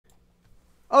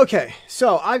Okay,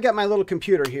 so I've got my little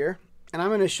computer here, and I'm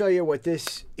going to show you what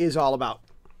this is all about.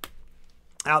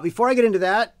 Now, before I get into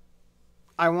that,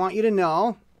 I want you to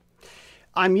know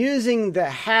I'm using the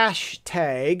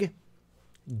hashtag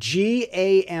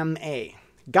GAMA.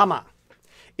 GAMA.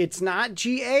 It's not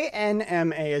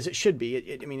GANMA as it should be.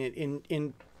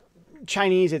 In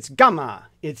Chinese, it's GAMA.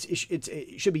 It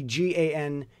should be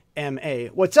GANMA.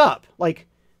 What's up? Like,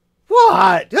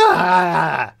 what?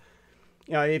 Ah!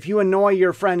 You know, if you annoy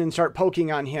your friend and start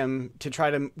poking on him to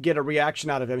try to get a reaction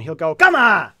out of him, he'll go,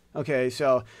 "Gama!" Okay,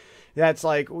 so that's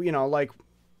like,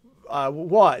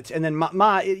 what? And then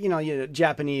ma,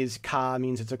 Japanese ka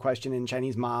means it's a question, and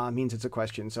Chinese ma means it's a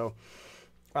question. So,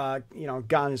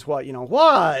 gan is what?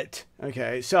 What?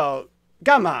 Okay, so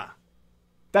gama,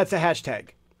 that's a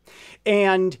hashtag.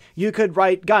 And you could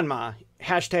write ganma,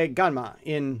 hashtag ganma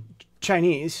in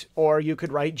Chinese, or you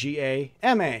could write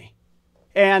GAMA.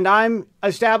 And I'm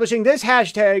establishing this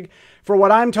hashtag for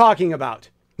what I'm talking about.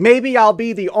 Maybe I'll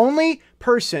be the only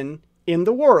person in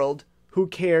the world who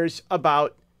cares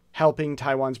about helping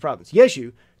Taiwan's problems. 也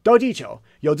许都地球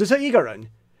有只是一个人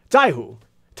在乎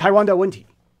台湾的问题，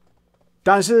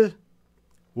但是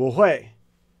我会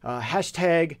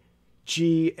hashtag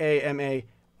GAMA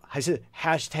还是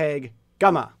hashtag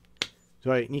gamma，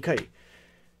 所以你可以，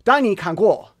当你看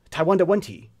过台湾的问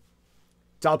题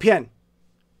照片。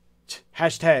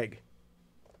hashtag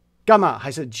gamma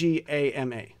还是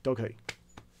GAMA 都可以。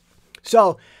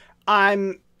So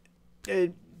I'm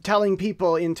telling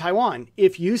people in Taiwan,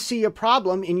 if you see a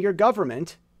problem in your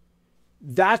government,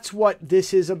 that's what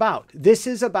this is about. This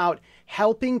is about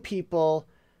helping people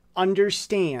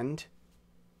understand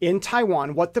in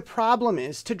Taiwan what the problem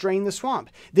is to drain the swamp.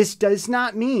 This does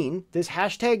not mean, this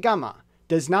hashtag gamma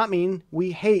does not mean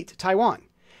we hate Taiwan.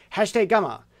 Hashtag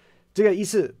gamma 这个意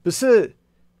思不是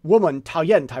我们讨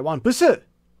厌台湾，不是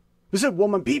我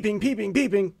们批评，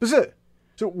不是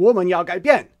我们要改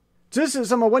变。这是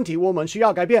什么问题？我们需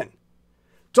要改变。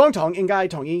总统应该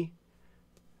同意，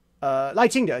赖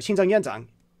清德行政院长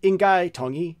应该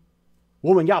同意。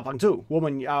我们要帮助，我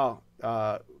们要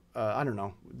I don't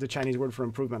know the Chinese word for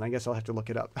improvement. I guess I'll have to look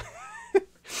it up.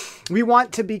 We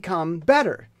want to become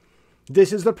better.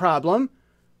 This is the problem.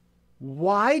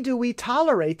 Why do we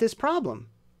tolerate this problem?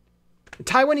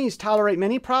 Taiwanese tolerate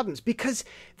many problems because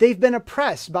they've been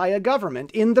oppressed by a government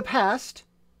in the past,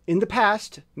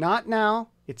 not now.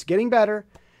 It's getting better,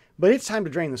 but it's time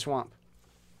to drain the swamp.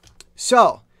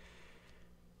 So,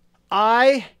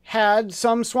 I had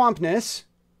some swampness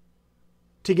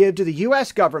to give to the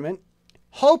U.S. government,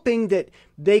 hoping that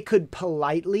they could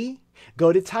politely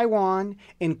go to Taiwan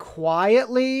and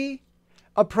quietly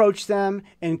approach them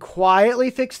and quietly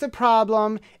fix the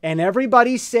problem and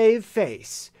everybody save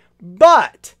face.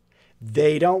 But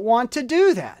they don't want to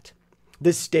do that.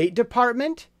 The State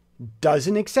Department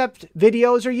doesn't accept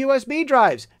videos or USB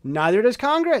drives. Neither does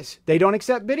Congress. They don't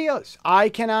accept videos. I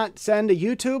cannot send a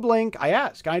YouTube link. I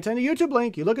ask, can I send a YouTube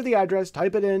link? You look at the address,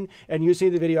 type it in, and you see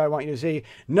the video I want you to see.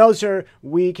 No, sir,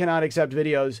 we cannot accept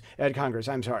videos at Congress.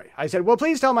 I'm sorry. I said, well,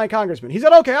 please tell my congressman. He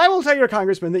said, okay, I will tell your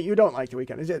congressman that you don't like the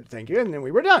weekend. I said, thank you. And then we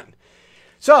were done.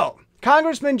 So,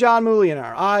 Congressman John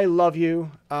Mullionar, I love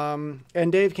you,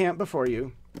 and Dave Camp before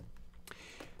you.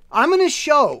 I'm going to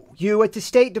show you at the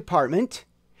State Department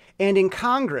and in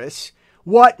Congress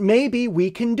what maybe we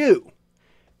can do.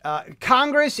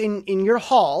 Congress in your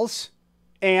halls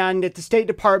and at the State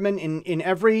Department in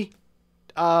every,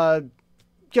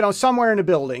 somewhere in a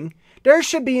building, there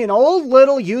should be an old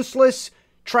little useless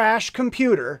trash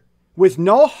computer with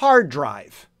no hard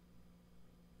drive.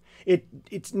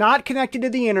 It's not connected to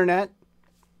the internet.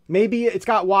 Maybe it's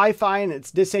got Wi-Fi and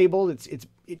it's disabled. It's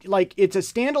a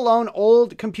standalone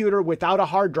old computer without a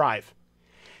hard drive.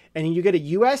 And you get a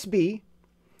USB,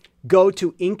 go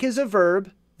to Ink is a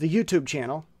Verb, the YouTube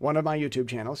channel, one of my YouTube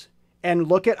channels, and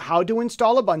look at how to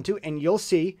install Ubuntu, and you'll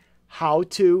see how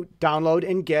to download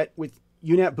and get with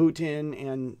UNet boot-in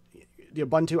and the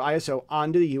Ubuntu ISO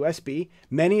onto the USB.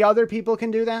 Many other people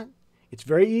can do that. It's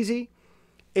very easy.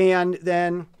 And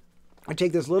then I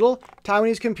take this little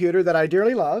Taiwanese computer that I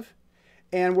dearly love,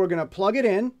 and we're going to plug it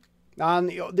in.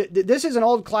 This is an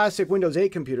old classic Windows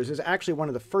 8 computer. This is actually one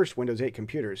of the first Windows 8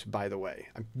 computers, by the way.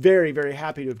 I'm very, very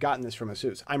happy to have gotten this from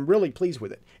ASUS. I'm really pleased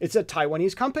with it. It's a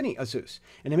Taiwanese company, ASUS,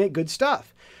 and they make good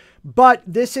stuff. But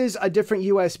this is a different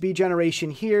USB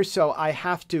generation here, so I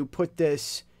have to put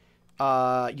this.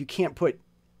 You can't boot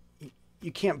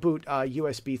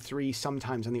USB 3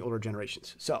 sometimes on the older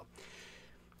generations. So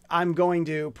I'm going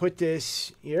to put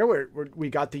this here where we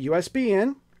got the USB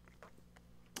in,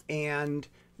 and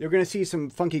you're going to see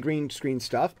some funky green screen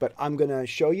stuff, but I'm going to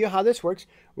show you how this works.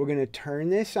 We're going to turn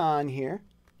this on here.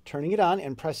 turning it on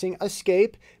and pressing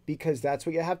escape, because that's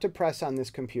what you have to press on this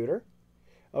computer.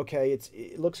 Okay,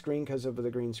 it looks green because of the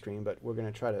green screen, but we're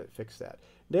going to try to fix that.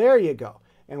 There you go.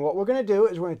 And what we're going to do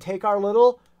is we're going to take our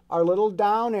little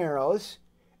down arrows,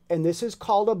 and this is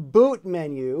called a boot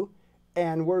menu,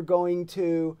 and we're going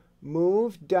to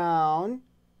move down,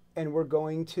 and we're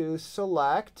going to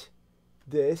select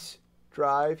this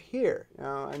drive here.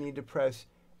 Now I need to press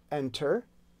enter.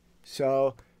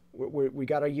 So we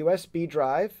got our USB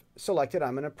drive selected.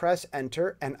 I'm going to press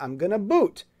enter, and I'm going to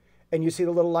boot. And you see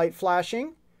the little light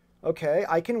flashing? Okay,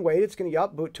 I can wait. It's going to,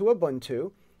 boot to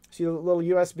Ubuntu. See the little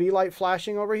USB light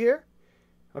flashing over here?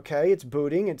 Okay, it's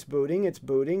booting, it's booting, it's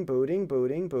booting, booting,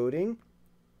 booting, booting.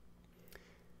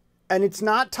 And it's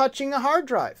not touching a hard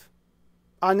drive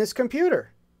on this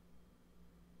computer.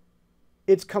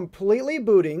 It's completely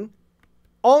booting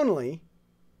only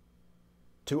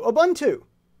to Ubuntu.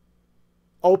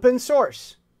 Open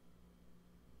source.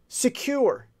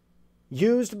 Secure.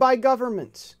 Used by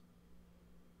governments.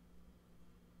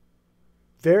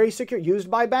 Very secure. Used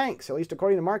by banks, at least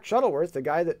according to Mark Shuttleworth, the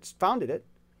guy that founded it.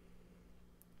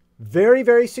 Very,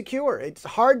 very secure. It's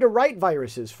hard to write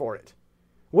viruses for it.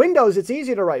 Windows, it's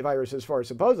easy to write viruses for,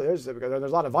 supposedly. There's a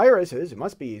lot of viruses. It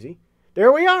must be easy.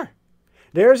 There we are.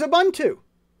 There's Ubuntu.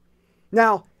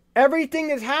 Now, everything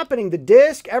is happening, the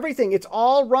disk, everything, it's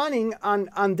all running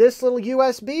on this little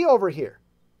USB over here.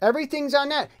 Everything's on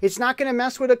that. It's not going to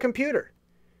mess with a computer.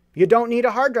 You don't need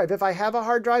a hard drive. If I have a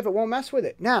hard drive, it won't mess with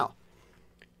it. Now,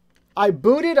 I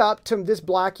booted up to this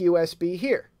black USB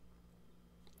here.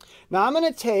 Now I'm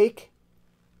going to take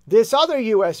this other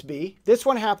USB. This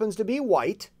one happens to be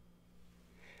white.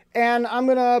 And I'm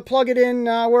going to plug it in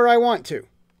where I want to.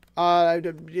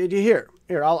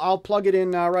 Here, I'll plug it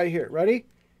in right here. Ready?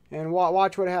 And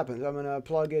watch what happens. I'm going to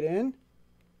plug it in.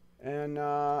 And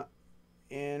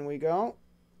in we go.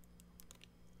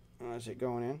 Oh, is it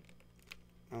going in?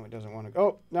 Oh, it doesn't want to go.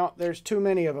 Oh, no, there's too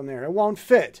many of them there. It won't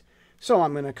fit. So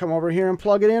I'm going to come over here and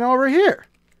plug it in over here.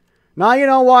 Now you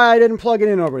know why I didn't plug it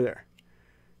in over there.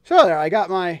 So there, I got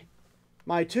my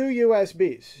two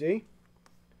USBs, see?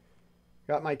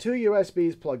 Got my two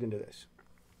USBs plugged into this.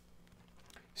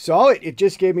 So it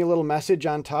just gave me a little message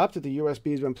on top that the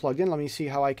USB has been plugged in. Let me see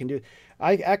how I can do it.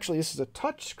 Actually, this is a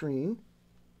touch screen.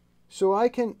 So I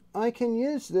can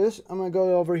use this. I'm going to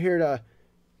go over here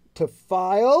to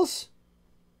Files.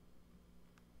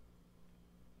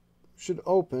 Should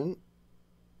open.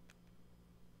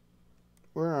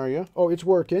 Where are you? Oh, it's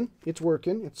working. It's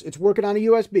working. It's working on a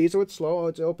USB, so it's slow. Oh,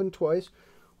 it's open twice.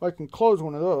 Well, I can close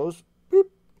one of those. Boop.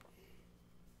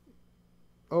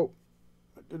 Oh,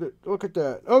 look at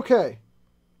that. Okay.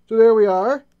 So there we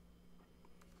are.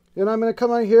 Then I'm going to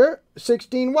come on here.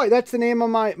 16 white. That's the name of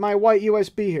my white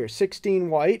USB here. 16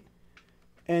 white.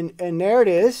 And there it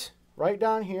is. Right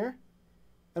down here.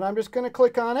 And I'm just going to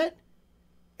click on it.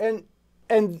 And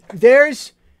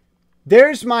there's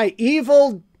my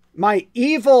evil,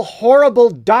 horrible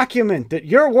document that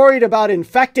you're worried about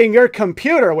infecting your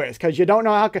computer with because you don't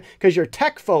know how, because you're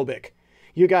tech phobic,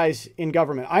 you guys in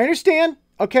government. I understand,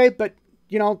 okay, but,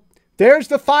 you know, there's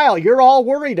the file you're all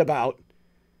worried about.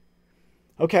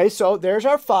 Okay, so there's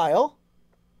our file.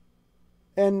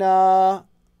 And there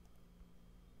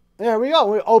we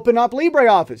go. We open up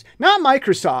LibreOffice. Not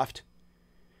Microsoft.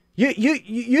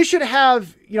 You should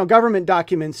have, you know, government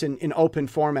documents in open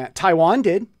format. Taiwan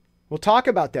did. We'll talk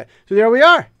about that. So there we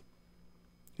are.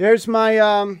 There's my,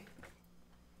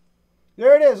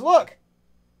 there it is. Look.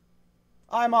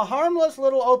 I'm a harmless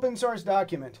little open source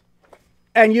document.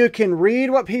 And you can read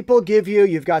what people give you.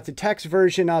 You've got the text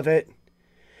version of it.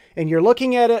 And you're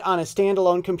looking at it on a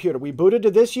standalone computer. We booted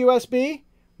to this USB.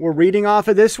 We're reading off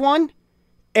of this one.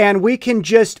 And we can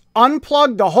just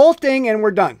unplug the whole thing and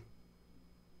we're done.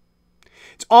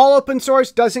 It's all open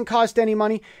source, doesn't cost any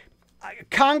money.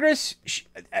 Congress,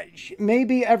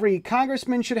 maybe every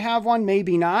congressman should have one,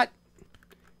 maybe not.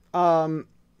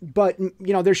 But, you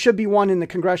know, there should be one in the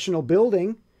congressional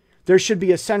building. There should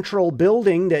be a central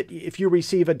building that if you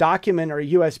receive a document or a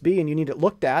USB and you need it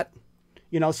looked at,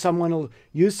 you know, someone will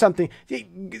use something.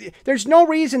 There's no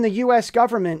reason the U.S.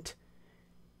 government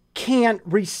can't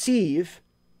receive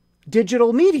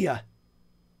digital media.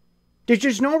 There's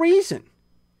just no reason.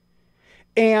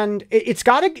 And it's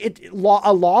got a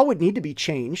law would need to be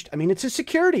changed. I mean, it's a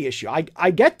security issue.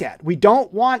 I get that. We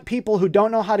don't want people who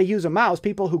don't know how to use a mouse,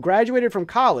 people who graduated from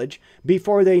college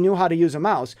before they knew how to use a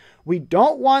mouse. We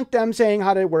don't want them saying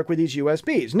how to work with these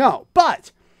USBs. No,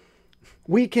 but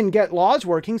we can get laws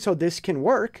working so this can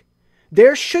work.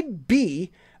 There should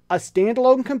be a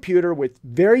standalone computer with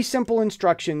very simple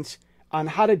instructions on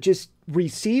how to just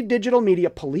receive digital media.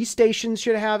 Police stations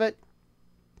should have it.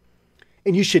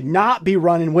 And you should not be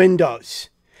running Windows.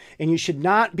 And you should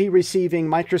not be receiving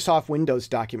Microsoft Windows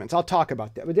documents. I'll talk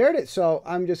about that. But there it is. So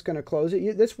I'm just going to close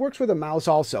it. This works with a mouse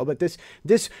also, but this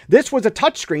was a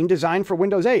touchscreen designed for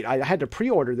Windows 8. I had to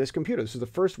pre-order this computer. This is the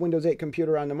first Windows 8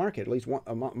 computer on the market, at least one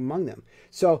among them.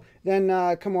 So then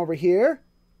come over here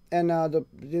and the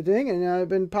thing, and I've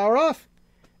been power off.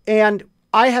 And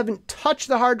I haven't touched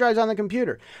the hard drives on the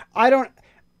computer.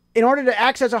 In order to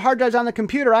access a hard drive on the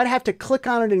computer, I'd have to click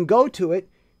on it and go to it,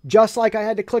 just like I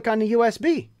had to click on the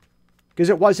USB. Because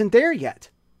it wasn't there yet.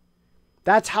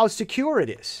 That's how secure it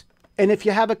is. And if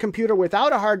you have a computer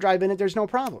without a hard drive in it, there's no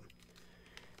problem.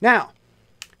 Now,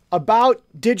 about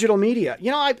digital media.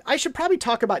 You know, I should probably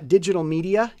talk about digital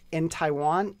media in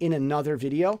Taiwan in another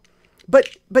video.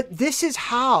 But this is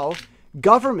how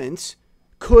governments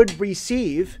could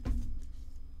receive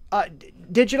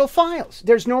digital files.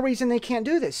 There's no reason they can't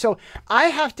do this. So I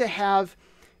have to have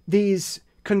these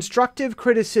constructive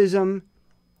criticism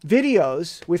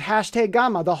videos with hashtag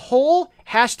GAMA. The whole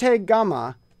hashtag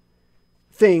GAMA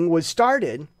thing was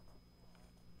started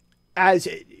as,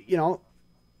 you know,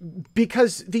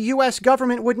 because the US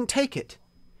government wouldn't take it.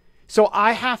 So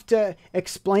I have to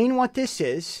explain what this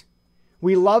is.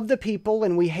 We love the people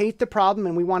and we hate the problem,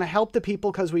 and we want to help the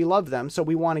people because we love them. So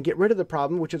we want to get rid of the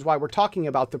problem, which is why we're talking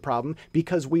about the problem,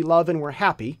 because we love and we're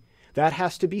happy. That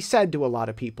has to be said to a lot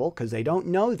of people because they don't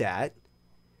know that.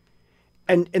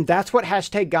 And that's what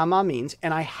hashtag GAMA means.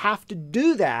 And I have to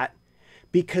do that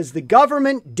because the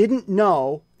government didn't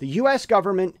know, the US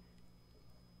government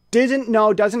didn't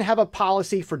know, doesn't have a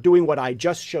policy for doing what I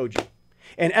just showed you.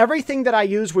 And everything that I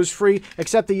used was free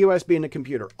except the USB and the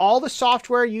computer. All the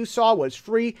software you saw was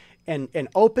free and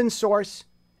open source,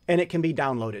 and it can be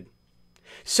downloaded.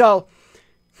 So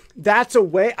that's a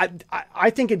way. I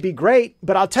think it'd be great,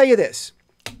 but I'll tell you this.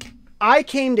 I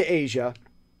came to Asia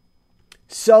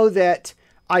so that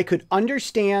I could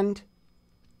understand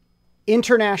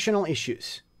international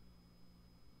issues.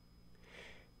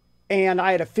 And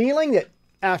I had a feeling that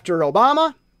after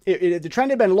Obama, the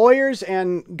trend had been lawyers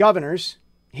and governors.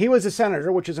 He was a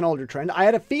senator, which is an older trend. I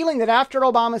had a feeling that after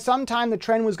Obama, sometime the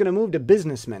trend was going to move to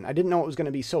businessmen. I didn't know it was going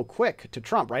to be so quick to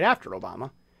Trump right after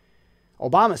Obama.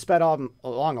 Obama sped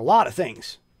along a lot of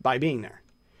things by being there.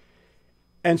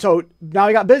 And so now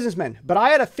I got businessmen. But I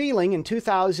had a feeling in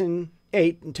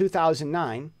 2008 and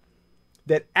 2009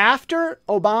 that after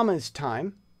Obama's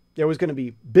time, there was going to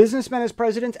be businessmen as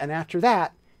presidents. And after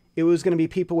that, it was going to be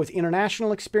people with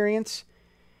international experience.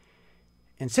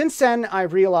 And since then,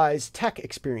 I've realized tech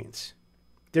experience.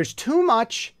 There's too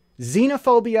much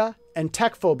xenophobia and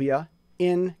techphobia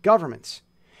in governments.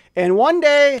 And one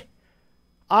day,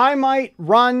 I might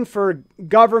run for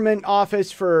government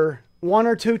office for 1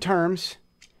 or 2 terms,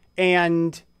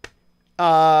 and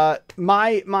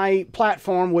my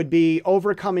platform would be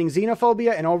overcoming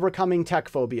xenophobia and overcoming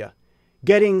techphobia,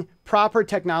 getting proper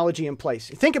technology in place.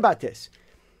 Think about this.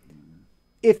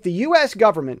 If the US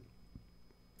government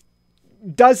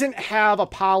doesn't have a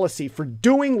policy for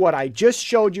doing what I just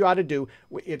showed you how to do,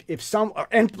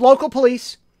 and local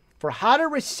police for how to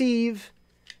receive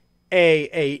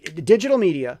a digital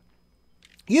media,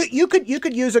 you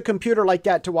could use a computer like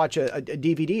that to watch a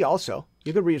DVD also.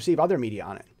 You could receive other media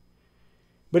on it.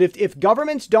 But if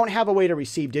governments don't have a way to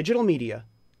receive digital media,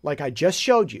 like I just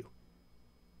showed you,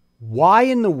 why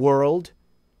in the world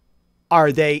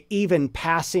are they even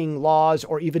passing laws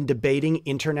or even debating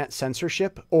internet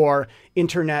censorship or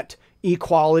internet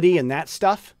equality and that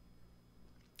stuff?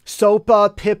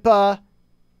 SOPA, PIPA,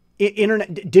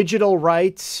 internet digital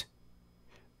rights,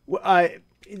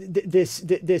 this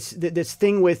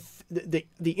thing with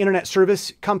the internet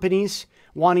service companies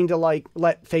wanting to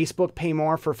let Facebook pay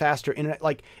more for faster internet,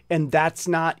 and that's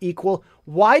not equal.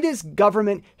 Why does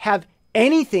government have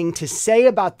anything to say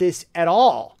about this at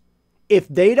all if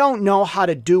they don't know how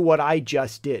to do what I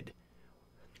just did?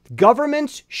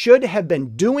 Governments should have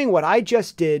been doing what I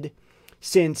just did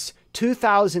since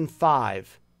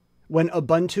 2005, when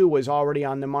Ubuntu was already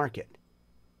on the market.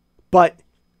 But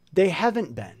they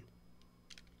haven't been.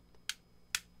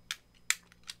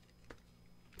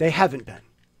 They haven't been.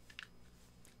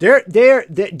 They're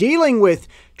dealing with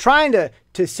trying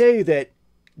to say that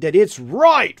it's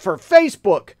right for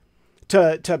Facebook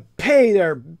to pay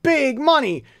their big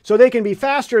money so they can be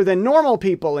faster than normal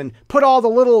people and put all the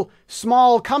little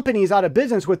small companies out of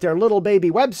business with their little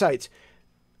baby websites.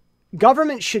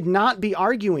 Government should not be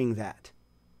arguing that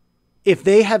if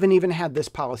they haven't even had this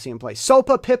policy in place.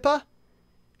 SOPA, PIPA,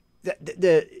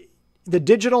 the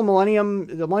digital millennium,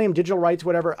 the Millennium Digital Rights,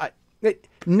 whatever,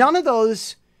 none of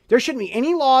those. There shouldn't be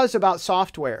any laws about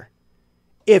software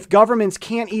if governments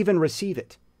can't even receive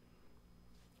it.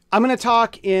 I'm going to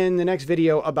talk in the next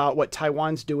video about what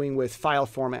Taiwan's doing with file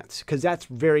formats, because that's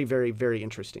very, very, very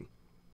interesting.